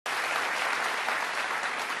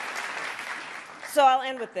So I'll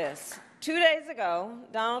end with this. 2 days ago,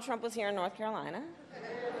 Donald Trump was here in North Carolina.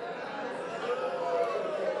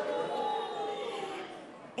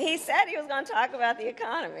 He said he was going to talk about the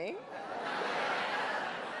economy.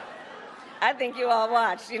 I think you all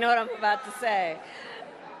watched. You know what I'm about to say.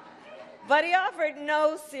 But he offered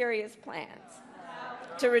no serious plans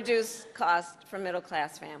to reduce costs for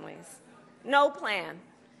middle-class families. No plan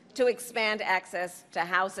to expand access to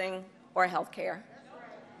housing or health care.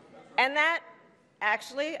 And that,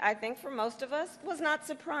 actually, I think for most of us, was not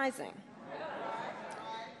surprising.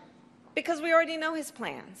 Because we already know his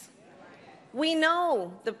plans. We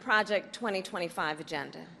know the Project 2025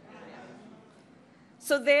 agenda.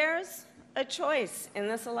 So there's a choice in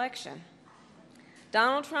this election.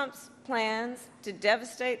 Donald Trump's plans to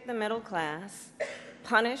devastate the middle class,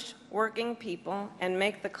 punish working people, and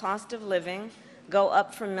make the cost of living go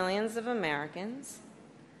up for millions of Americans.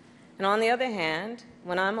 And on the other hand,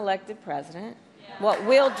 when I'm elected president, what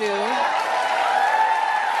we will do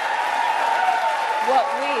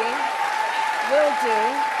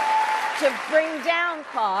to bring down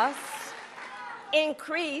costs,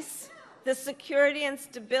 increase the security and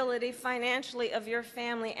stability financially of your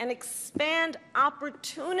family, and expand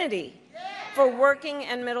opportunity for working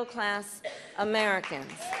and middle-class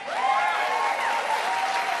Americans.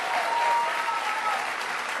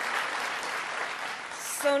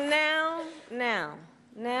 So now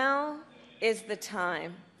is the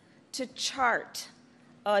time to chart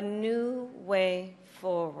a new way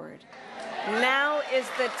forward. Now is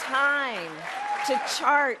the time to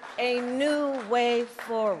chart a new way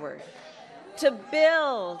forward, to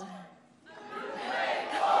build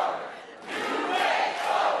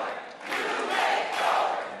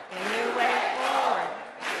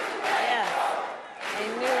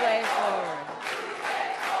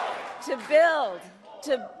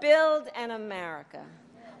to build an America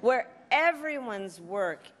where everyone's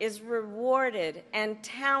work is rewarded and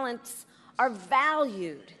talents are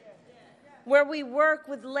valued, where we work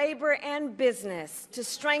with labor and business to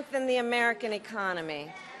strengthen the American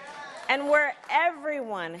economy, and where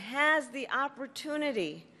everyone has the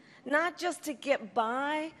opportunity not just to get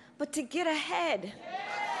by, but to get ahead.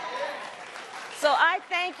 So I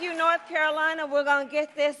thank you, North Carolina. We're going to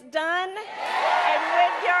get this done. And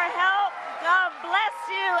with your help, God bless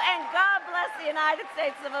you, and God bless the United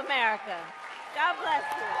States of America. God bless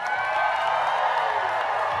you.